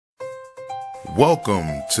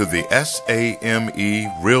Welcome to the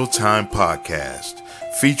SAME Real-Time Podcast,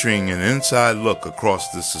 featuring an inside look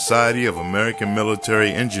across the Society of American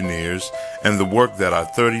Military Engineers and the work that our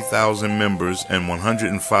 30,000 members and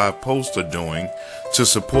 105 posts are doing to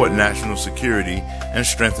support national security and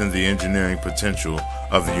strengthen the engineering potential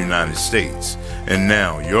of the United States. And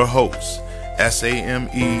now, your host, SAME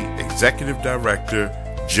Executive Director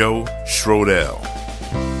Joe Schrodel.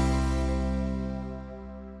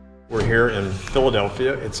 We're here in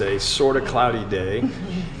Philadelphia. It's a sort of cloudy day,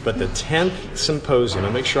 but the 10th symposium,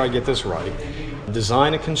 I'll make sure I get this right,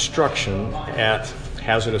 Design and Construction at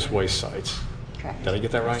Hazardous Waste Sites. Correct. Did I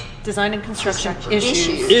get that right? Design and Construction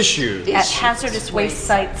Issues at Hazardous Waste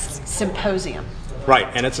Sites Symposium. Right,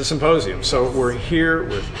 and it's a symposium. So we're here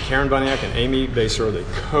with Karen Buniak and Amy Baser, the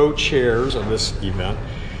co-chairs of this event.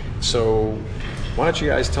 So why don't you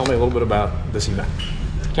guys tell me a little bit about this event?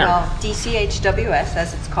 Karen. Well, DCHWS,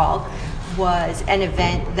 as it's called, was an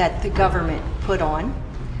event that the government put on,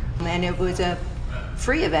 and it was a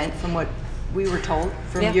free event from what we were told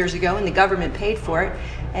from years ago, and the government paid for it,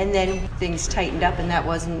 and then things tightened up and that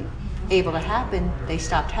wasn't able to happen. They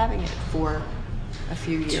stopped having it for a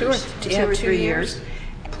few years, two or three years.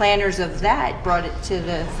 Planners of that brought it to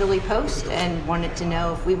the Philly Post and wanted to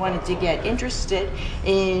know if we wanted to get interested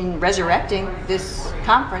in resurrecting this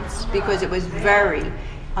conference because it was very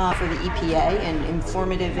for the EPA and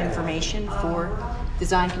informative information for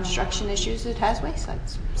design construction issues at hazardous waste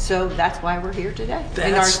sites. So that's why we're here today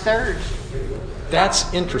in our third.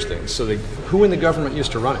 That's interesting. So who in the government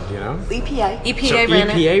used to run it, do you know? EPA.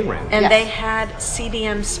 EPA ran it. And they had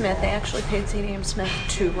CDM Smith. They actually paid CDM Smith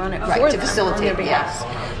to run it for to facilitate it,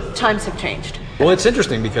 yes. Times have changed. Well, it's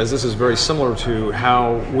interesting because this is very similar to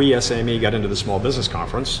how we SAME got into the Small Business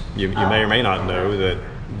Conference. You may or may not know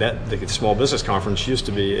that the Small Business Conference used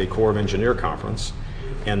to be a Corps of Engineer conference.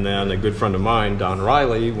 And then a good friend of mine, Don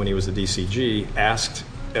Riley, when he was the DCG, asked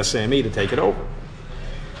SAME to take it over.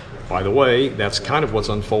 By the way, that's kind of what's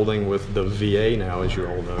unfolding with the VA now, as you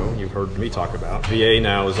all know. You've heard me talk about. VA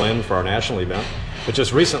now is landing for our national event. But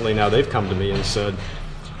just recently now they've come to me and said,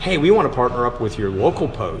 hey, we want to partner up with your local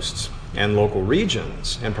posts and local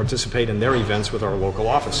regions and participate in their events with our local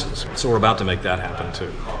offices. So we're about to make that happen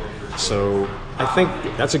too. So I think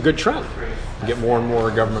that's a good trend. Get more and more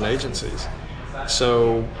government agencies.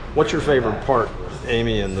 So what's your favorite part,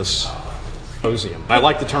 Amy, in this symposium? I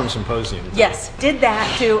like the term symposium. Yes, did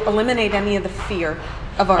that to eliminate any of the fear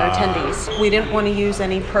of our attendees. We didn't want to use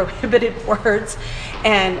any prohibited words,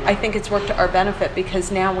 and I think it's worked to our benefit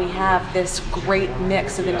because now we have this great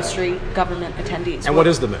mix of industry government attendees. And what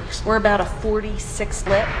is the mix? We're about a 40-60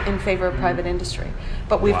 split in favor of private industry,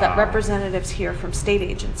 but we've got representatives here from state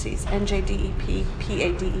agencies, NJDEP,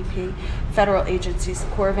 PADEP, federal agencies,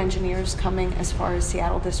 the Corps of Engineers coming as far as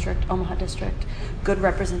Seattle District, Omaha District, good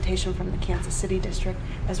representation from the Kansas City District,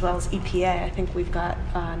 as well as EPA. I think we've got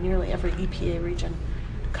nearly every EPA region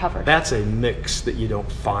covered. That's a mix that you don't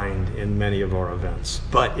find in many of our events,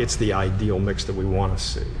 but it's the ideal mix that we want to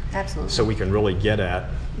see. Absolutely. So we can really get at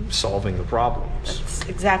solving the problems. That's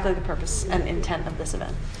exactly the purpose and intent of this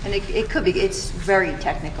event. And it could be, it's very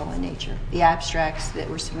technical in nature. The abstracts that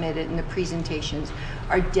were submitted and the presentations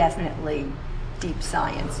are definitely deep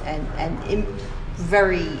science and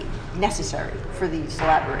very necessary for these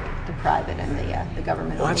collaborate, the private and the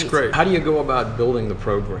government. Well, that's great. How do you go about building the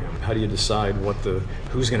program? How do you decide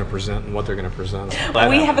who's going to present and what they're going to present?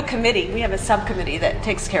 We have a committee. We have a subcommittee that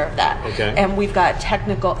takes care of that. Okay. And we've got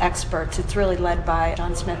technical experts. It's really led by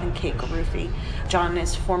John Smith and Kate Garufi. John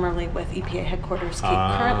is formerly with EPA headquarters. Kate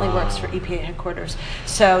currently works for EPA headquarters.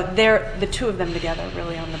 So they're the two of them together,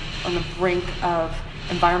 really on the brink of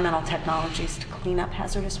environmental technologies to clean up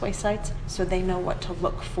hazardous waste sites, so they know what to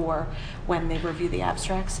look for when they review the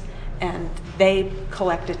abstracts, and they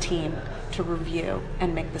collect a team to review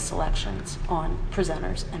and make the selections on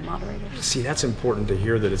presenters and moderators. See, that's important to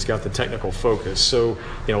hear that it's got the technical focus. So,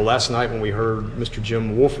 last night when we heard Mr.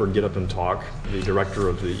 Jim Wolford get up and talk, the director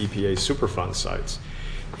of the EPA Superfund sites,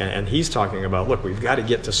 and he's talking about, look, we've got to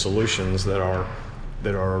get to solutions that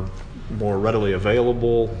are more readily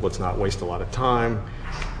available, let's not waste a lot of time.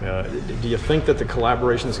 Do you think that the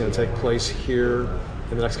collaboration that's going to take place here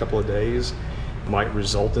in the next couple of days might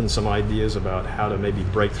result in some ideas about how to maybe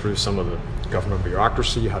break through some of the government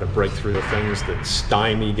bureaucracy, how to break through the things that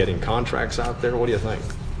stymie getting contracts out there? What do you think?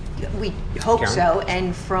 We hope so,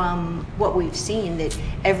 and from what we've seen, that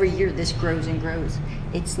every year this grows and grows.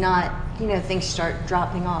 It's not, things start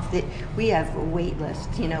dropping off. That we have a wait list.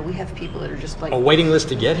 We have people that are just like a waiting list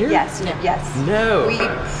to get here. Yes. No. We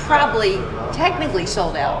probably technically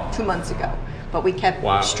sold out 2 months ago, but we kept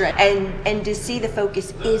strict. And to see the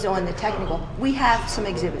focus is on the technical. We have some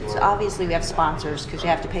exhibits. Obviously, we have sponsors because you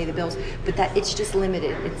have to pay the bills, but that it's just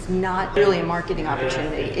limited. It's not really a marketing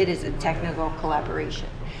opportunity. It is a technical collaboration.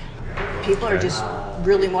 People are just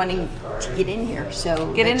really wanting to get in here.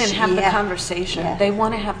 So get in and have the conversation. Yeah. They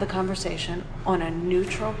want to have the conversation on a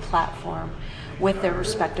neutral platform with their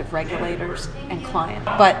respective regulators and client.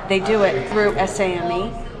 But they do it through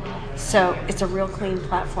SAME, so it's a real clean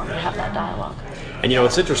platform to have that dialogue. And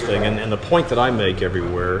it's interesting, and the point that I make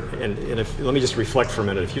everywhere, and let me just reflect for a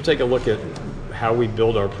minute. If you take a look at how we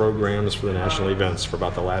build our programs for the national events for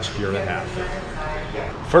about the last year and a half,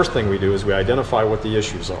 first thing we do is we identify what the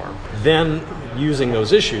issues are. Then, using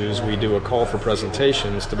those issues, we do a call for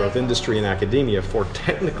presentations to both industry and academia for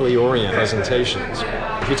technically oriented presentations.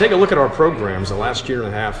 If you take a look at our programs the last year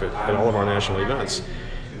and a half at all of our national events,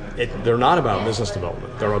 they're not about business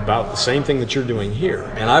development. They're about the same thing that you're doing here.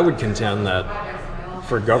 And I would contend that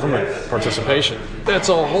for government participation, it's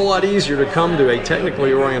a whole lot easier to come to a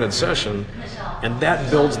technically oriented session, and that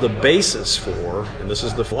builds the basis for, and this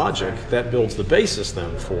is the logic, that builds the basis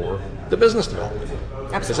then for the business development.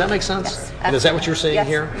 Absolutely. Does that make sense? Yes, and is that what you're saying yes.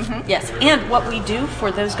 here? Mm-hmm. Yes, and what we do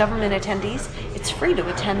for those government attendees, it's free to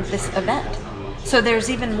attend this event. So there's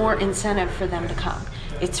even more incentive for them to come.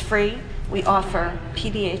 It's free. We offer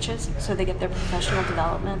PDHs, so they get their professional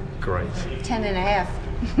development. Great. 10 and a half.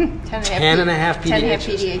 10 and a half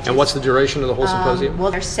PDHs. And what's the duration of the whole symposium?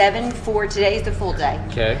 Well, there's 7 for today's the full day.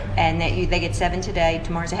 Okay. And they get 7 today.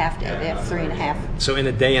 Tomorrow's a half day. They have 3.5. So in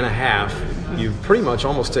a day and a half, you pretty much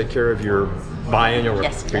almost take care of your biannual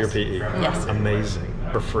for your PE. Yes. Amazing.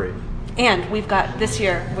 For free. And we've got this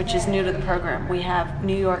year, which is new to the program, we have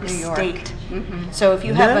New York State. Mm-hmm. So if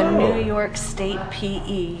you have a New York State PE,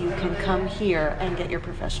 you can come here and get your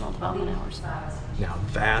professional development hours. Now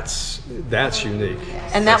that's unique.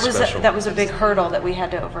 And That's that special. was a big hurdle that we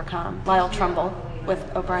had to overcome. Lyle Trumbull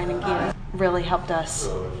with O'Brien and Geer really helped us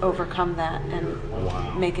overcome that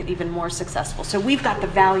and make it even more successful. So we've got the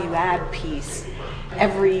value add piece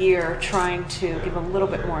every year, trying to give a little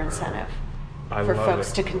bit more incentive for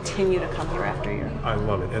folks to continue to come year after year. I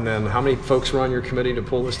love it. And then how many folks were on your committee to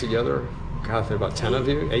pull this together? God, there are about 10 of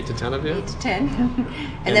you? 8 to 10 of you? 8 to 10.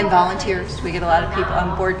 and then volunteers. We get a lot of people,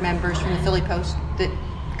 board members from the Philly Post that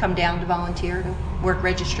come down to volunteer to work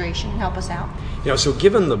registration and help us out. So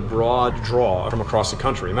given the broad draw from across the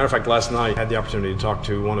country, matter of fact, last night I had the opportunity to talk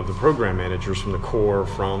to one of the program managers from the Corps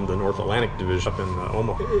from the North Atlantic Division up in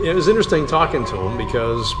Omaha. It was interesting talking to him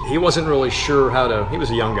because he wasn't really sure he was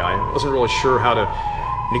a young guy, wasn't really sure how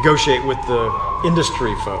to negotiate with the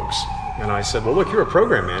industry folks. And I said, well, look, you're a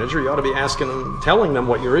program manager. You ought to be asking them, telling them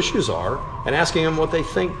what your issues are and asking them what they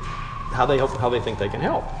think, how they think they can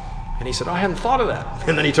help. And he said, I hadn't thought of that.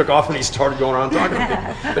 And then he took off and he started going around talking to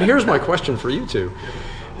me. But here's my question for you two.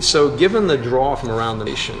 So given the draw from around the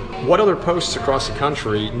nation, what other posts across the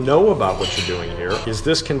country know about what you're doing here? Is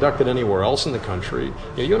this conducted anywhere else in the country?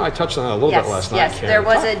 You and I touched on that a little bit last night. Yes, Karen. there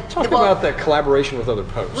was Talk about that collaboration with other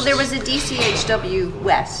posts. Well, there was a DCHW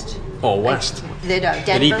West. Oh, West. Denver,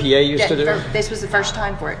 that EPA used to do? This was the first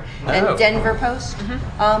time for it. Oh. And Denver Post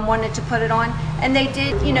wanted to put it on. And they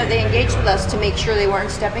did, they engaged with us to make sure they weren't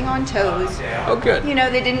stepping on toes. Oh, good.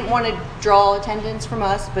 They didn't want to draw attendance from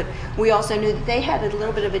us, but we also knew that they had a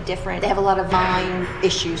little bit of they have a lot of vine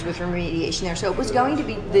issues with remediation there. So it was going to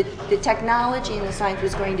be, the technology and the science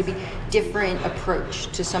was going to be different approach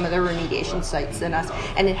to some of the remediation sites than us.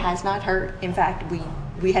 And it has not hurt. In fact,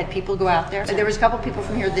 we had people go out there. There was a couple people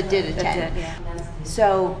from here that did attend.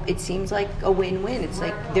 So it seems like a win-win. It's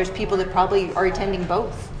like there's people that probably are attending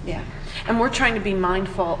both. Yeah. And we're trying to be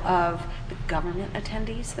mindful of the government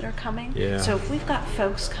attendees that are coming. Yeah. So if we've got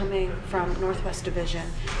folks coming from Northwest Division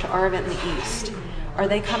to our event in the East, are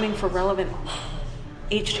they coming for relevant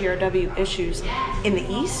HTRW issues in the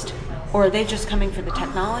East? Or are they just coming for the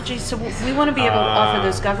technology? So we want to be able to offer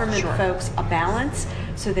those government folks a balance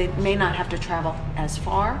so they may not have to travel as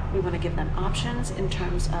far. We want to give them options in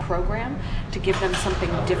terms of program to give them something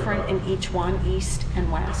different in each one, East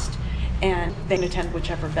and West. And they can attend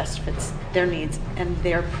whichever best fits their needs and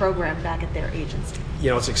their program back at their agency.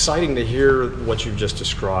 It's exciting to hear what you've just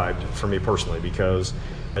described for me personally because,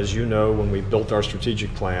 as you know, when we built our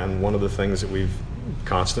strategic plan, one of the things that we've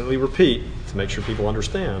constantly repeat to make sure people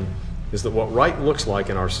understand is that what right looks like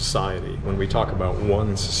in our society when we talk about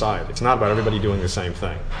one society. It's not about everybody doing the same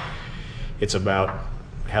thing. It's about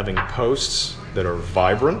having posts that are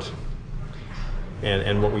vibrant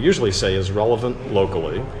and what we usually say is relevant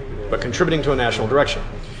locally, but contributing to a national direction.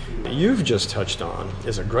 You've just touched on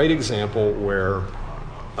is a great example where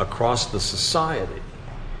across the society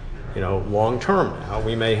long term now,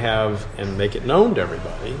 we may have, and make it known to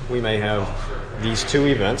everybody, we may have these two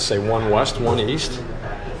events, say one west, one east,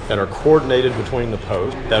 that are coordinated between the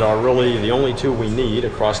posts, that are really the only two we need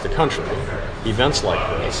across the country, events like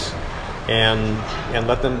this, and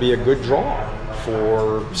let them be a good draw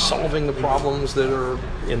for solving the problems that are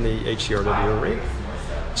in the HCRW arena.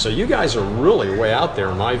 So you guys are really way out there,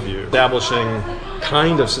 in my view, establishing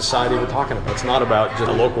kind of society we're talking about. It's not about just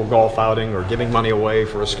a local golf outing or giving money away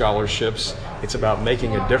for scholarships. It's about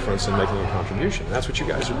making a difference and making a contribution. That's what you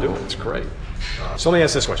guys are doing. It's great. So let me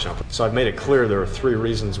ask this question. So I've made it clear there are 3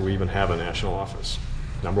 reasons we even have a national office.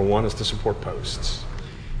 Number 1 is to support posts.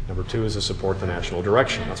 Number 2 is to support the national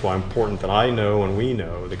direction. That's why it's important that I know and we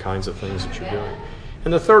know the kinds of things that you're doing.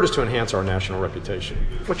 And the 3rd is to enhance our national reputation.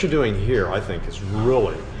 What you're doing here, I think, is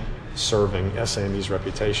really serving SAME's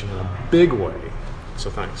reputation in a big way. So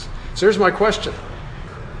thanks. So here's my question.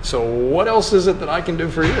 So what else is it that I can do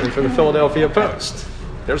for you and for the Philadelphia Post?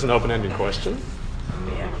 There's an open-ended question.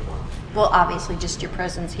 Well, obviously, just your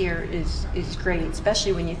presence here is great,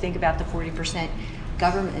 especially when you think about the 40%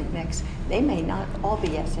 government mix. They may not all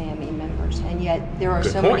be SAME members, and yet there are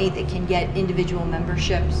so many that can get individual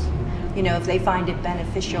memberships. If they find it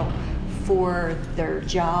beneficial for their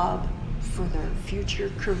job, for their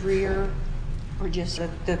future career, or just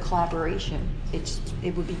the collaboration,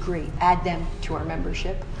 it would be great. Add them to our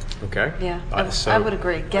membership. Okay. Yeah, I would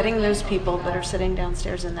agree. Getting those people that are sitting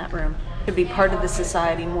downstairs in that room to be part of the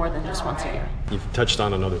society more than just once a year. You've touched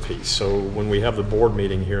on another piece. So when we have the board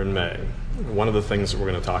meeting here in May, one of the things that we're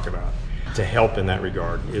going to talk about to help in that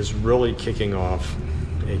regard is really kicking off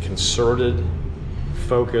a concerted,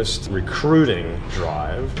 focused recruiting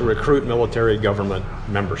drive to recruit military government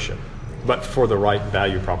membership, but for the right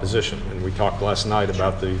value proposition. And we talked last night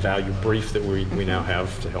about the value brief that we now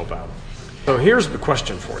have to help out. So here's the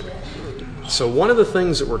question for you. So one of the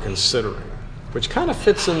things that we're considering, which kind of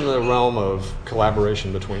fits in the realm of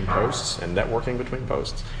collaboration between posts and networking between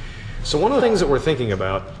posts. So one of the things that we're thinking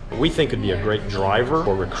about, we think could be a great driver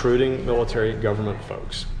for recruiting military government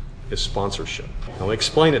folks, is sponsorship. I'll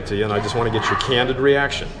explain it to you, and I just want to get your candid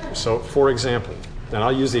reaction. So, for example, and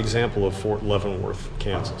I'll use the example of Fort Leavenworth,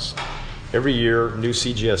 Kansas. Every year, new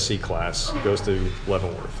CGSC class goes to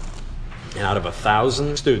Leavenworth. And out of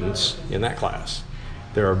 1,000 students in that class,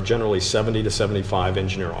 there are generally 70 to 75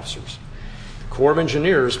 engineer officers. The Corps of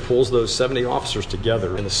Engineers pulls those 70 officers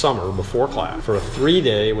together in the summer before class for a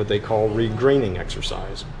 3-day, what they call regreening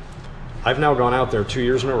exercise. I've now gone out there 2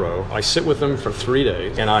 years in a row. I sit with them for 3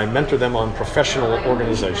 days, and I mentor them on professional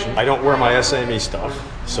organization. I don't wear my SAME stuff,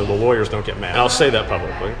 so the lawyers don't get mad. And I'll say that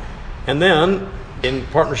publicly. And then, in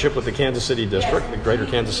partnership with the Kansas City District, the Greater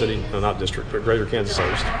Kansas City, no, not District, but Greater Kansas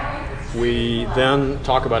Coast, we then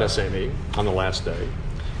talk about SAME on the last day.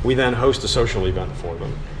 We then host a social event for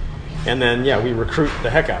them. And then, we recruit the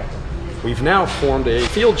heck out of them. We've now formed a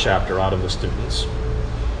field chapter out of the students.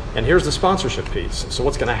 And here's the sponsorship piece. So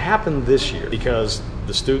what's going to happen this year, because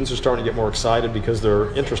the students are starting to get more excited because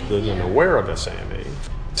they're interested and aware of SAME.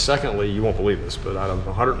 Secondly, you won't believe this, but out of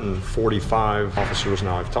 145 officers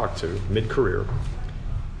now I've talked to, mid-career,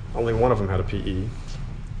 only one of them had a PE.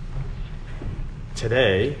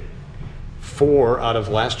 Today, 4 out of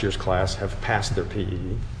last year's class have passed their PE.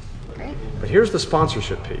 Great. But here's the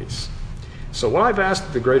sponsorship piece. So what I've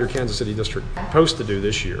asked the Greater Kansas City District Post to do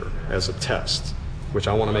this year as a test, which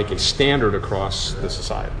I want to make a standard across the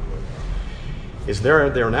society, is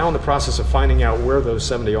they're now in the process of finding out where those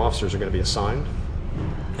 70 officers are going to be assigned.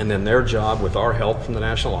 And then their job, with our help from the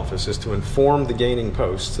national office, is to inform the gaining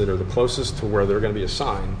posts that are the closest to where they're going to be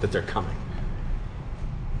assigned that they're coming.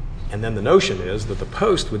 And then the notion is that the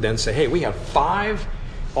post would then say, hey, we have 5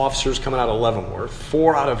 officers coming out of Leavenworth,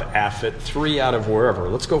 4 out of Affett, 3 out of wherever.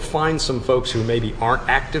 Let's go find some folks who maybe aren't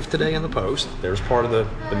active today in the post. There's part of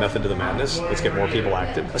the method to the madness. Let's get more people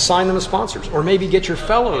active. Assign them as sponsors, or maybe get your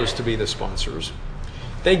fellows to be the sponsors.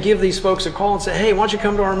 They give these folks a call and say, hey, why don't you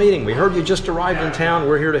come to our meeting? We heard you just arrived in town.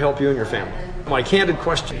 We're here to help you and your family. My candid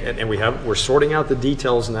question, and we're sorting out the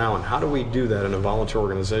details now, and how do we do that in a volunteer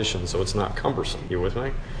organization so it's not cumbersome? You with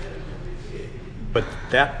me? But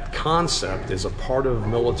that concept is a part of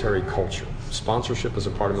military culture. Sponsorship is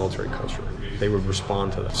a part of military culture. They would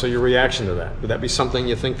respond to that. So your reaction to that, would that be something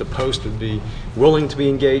you think the post would be willing to be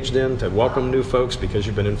engaged in, to welcome new folks because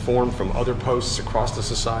you've been informed from other posts across the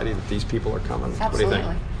society that these people are coming? Absolutely. What do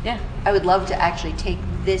you think? Yeah. I would love to actually take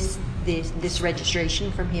this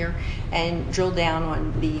registration from here and drill down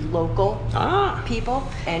on the local people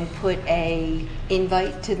and put a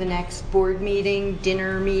invite to the next board meeting,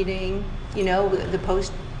 dinner meeting. The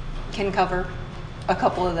post can cover a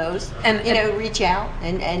couple of those, and reach out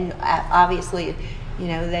and obviously,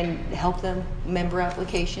 then help them member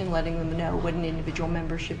application, letting them know what an individual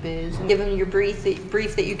membership is, and give them your brief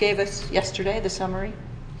that you gave us yesterday, the summary.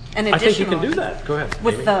 And I think you can do that. Go ahead.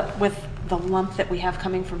 With the lump that we have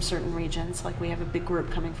coming from certain regions, like we have a big group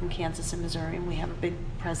coming from Kansas and Missouri, and we have a big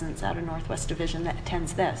presence out of Northwest Division that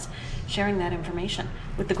attends this, sharing that information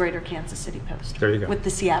with the Greater Kansas City Post. There you go. With the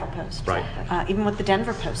Seattle Post. Right. Even with the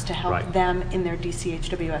Denver Post to help Right. them in their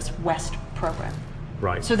DCHWS West program.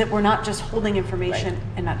 Right. So that we're not just holding information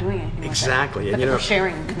and not doing anything Exactly. with it, but that we're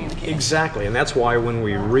sharing and communicating. Exactly, and that's why when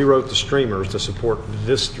we rewrote the streamers to support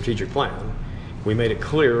this strategic plan, we made it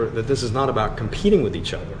clear that this is not about competing with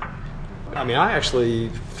each other. I mean, I actually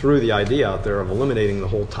threw the idea out there of eliminating the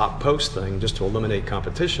whole top post thing just to eliminate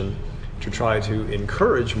competition, to try to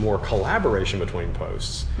encourage more collaboration between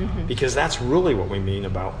posts, because that's really what we mean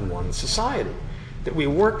about one society, that we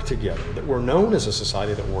work together, that we're known as a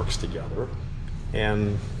society that works together,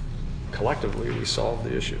 and collectively we solve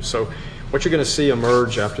the issue. So what you're going to see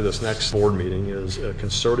emerge after this next board meeting is a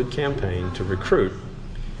concerted campaign to recruit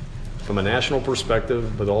from a national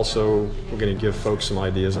perspective, but also we're going to give folks some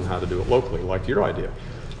ideas on how to do it locally, like your idea.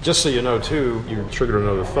 Just so you know, too, you triggered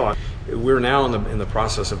another thought. We're now in the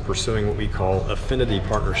process of pursuing what we call affinity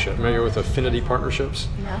partnership. Familiar with affinity partnerships?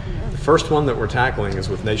 No. The first one that we're tackling is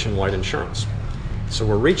with Nationwide Insurance. So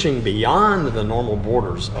we're reaching beyond the normal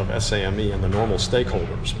borders of SAME and the normal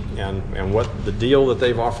stakeholders. And what the deal that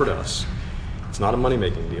they've offered us, it's not a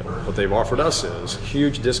money-making deal. What they've offered us is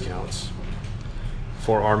huge discounts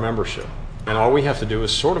for our membership. And all we have to do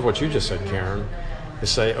is sort of what you just said, Karen, is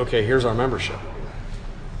say, okay, here's our membership.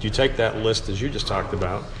 You take that list as you just talked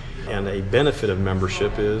about, and a benefit of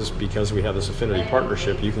membership is because we have this affinity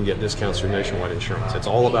partnership, you can get discounts through Nationwide Insurance. It's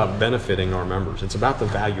all about benefiting our members. It's about the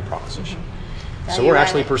value proposition. So we're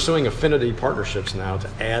actually pursuing affinity partnerships now to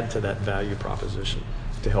add to that value proposition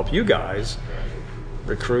to help you guys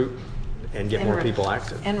recruit and get more people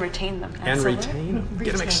active. And retain them. And Absolutely. retain them.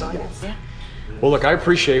 Get them excited. Yeah. Well, look, I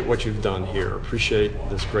appreciate what you've done here. Appreciate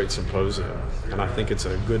this great symposium. And I think it's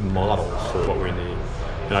a good model for what we need.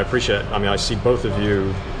 And I see both of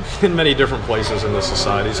you in many different places in the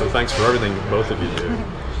society, so thanks for everything that both of you do.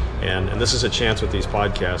 And this is a chance with these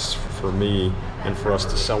podcasts for me and for us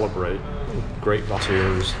to celebrate great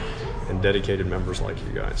volunteers and dedicated members like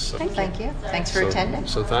you guys. So, Thank you. Thanks for attending.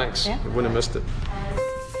 So thanks. Yeah. You wouldn't have missed it.